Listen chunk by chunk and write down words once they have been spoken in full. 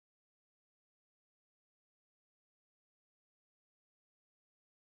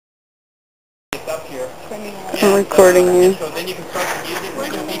up here. I'm recording you. And so then you can start the music. We're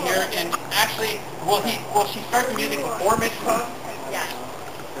going to be here, and actually, will she start the music before Mitch comes? Yeah.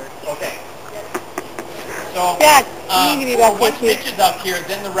 Okay. So, Yeah, you need to be back once here, Mitch is up here,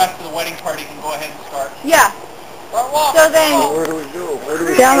 then the rest of the wedding party can go ahead and start. Yeah. So then, Where do we go?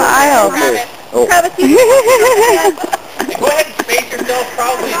 down the aisle. Okay. Oh. Travis, you And go ahead and space yourself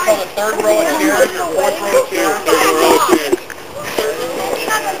probably until the third row of chairs or fourth row of chairs.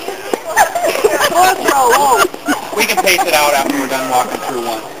 We can pace it out after we're done walking through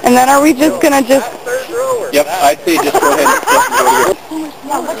one. And then are we just gonna just? Yep, I'd say just go ahead and go to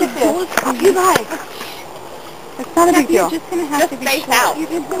Yeah, look at this. You guys. It's not a big deal. Just gonna have to be space out.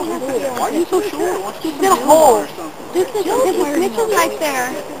 Why are you so short? Just get a hole. This is Mitchell's right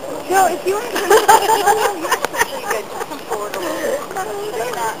there. Joe, if you want to you're actually good. Just come forward a little.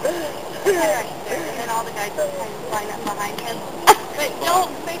 Like that. And then all the guys will kind of line up behind him. But don't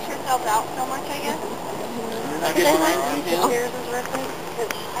space yourself out so much, I guess.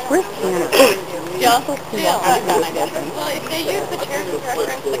 Where's Hannah? Jill? Well, if they use the chairs as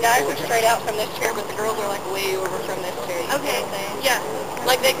reference, the guys are straight out from this chair, but the girls are like way over from this chair. Okay. Yeah.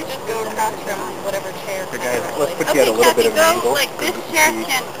 Like they could just go across from whatever chair. Okay, guys, let's put you at a little bit of an angle. Like this chair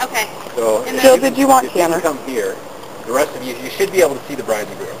can, okay. So, Jill, did you want if you Hannah? come here, the rest of you should be able to see the bride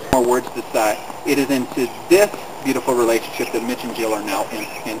and groom. More words to say. It is into this beautiful relationship that Mitch and Jill are now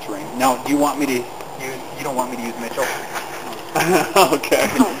entering. Now, do you want me to use, you don't want me to use Mitchell? Okay.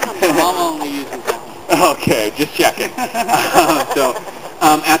 Mom only uses that one. Okay, just checking. So,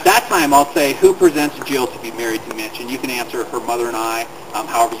 at that time, I'll say, who presents Jill to be married to Mitch? And you can answer her mother and I,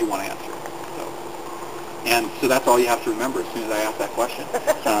 however you want to answer it. So that's all you have to remember as soon as I ask that question.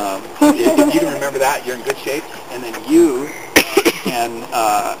 If you can remember that, you're in good shape. And then you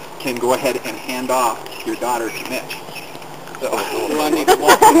can go ahead and hand off your daughter to Mitch. So, I need to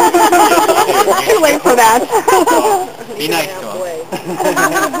walk Too late for that. be nice to him.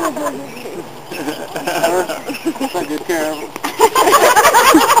 Take good care of him.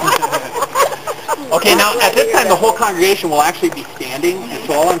 Okay, now at this time the whole congregation will actually be standing, and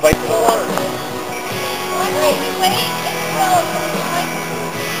so I'll invite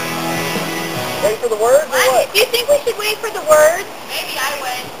Wait for the words or what? Do you think we should wait for the words? Maybe I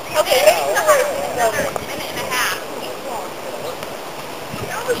would. Okay, wait for the words. Another minute and a half.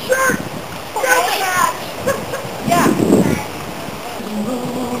 Down the shirt! Down the hat!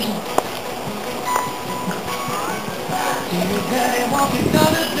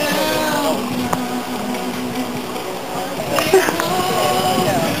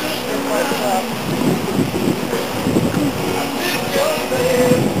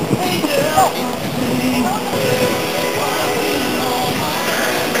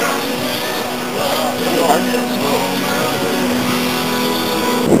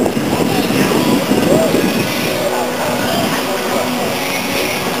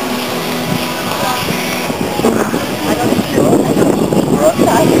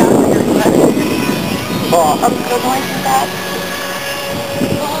 I'm still going through that.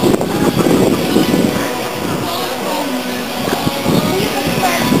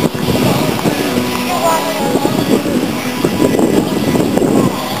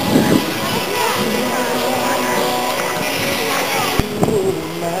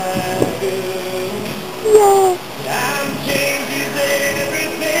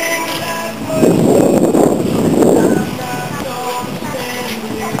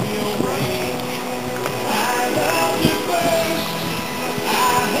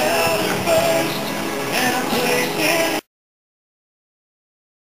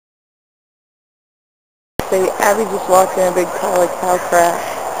 Abby just walked in a big pile of cow crap.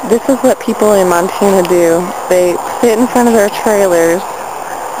 This is what people in Montana do. They sit in front of their trailers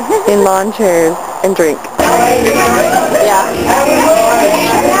in lawn chairs and drink.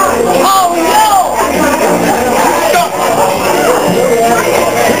 Yeah.